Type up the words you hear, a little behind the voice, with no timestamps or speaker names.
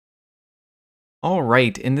All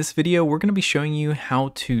right, in this video, we're going to be showing you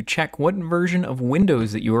how to check what version of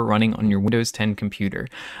Windows that you are running on your Windows 10 computer.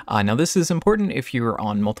 Now, this is important if you're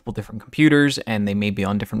on multiple different computers and they may be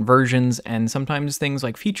on different versions, and sometimes things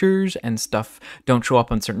like features and stuff don't show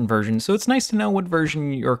up on certain versions. So it's nice to know what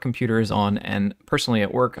version your computer is on. And personally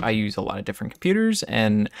at work, I use a lot of different computers,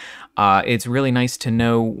 and it's really nice to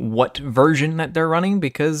know what version that they're running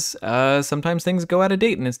because sometimes things go out of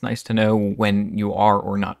date, and it's nice to know when you are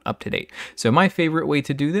or not up to date. So my favorite way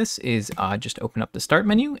to do this is just open up the start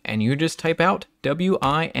menu and you just type out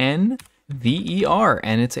WINVER,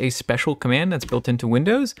 and it's a special command that's built into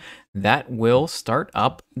Windows that will start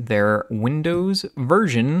up their Windows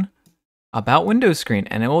version about Windows screen,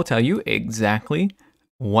 and it will tell you exactly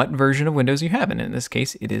what version of Windows you have, and in this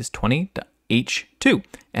case it is 20H2,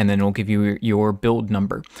 and then it'll give you your build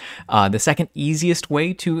number. The second easiest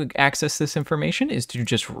way to access this information is to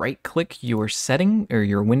just right-click your setting or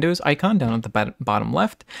your Windows icon down at the bottom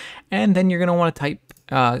left, and then you're going to want to type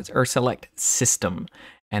or select System.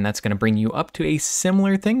 And that's going to bring you up to a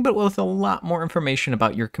similar thing, but with a lot more information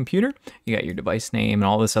about your computer. You got your device name and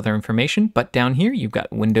all this other information, but down here you've got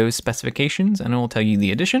Windows specifications, and it will tell you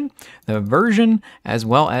the edition, the version, as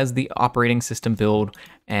well as the operating system build.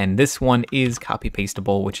 And this one is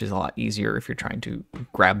copy-pastable, which is a lot easier if you're trying to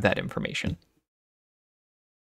grab that information.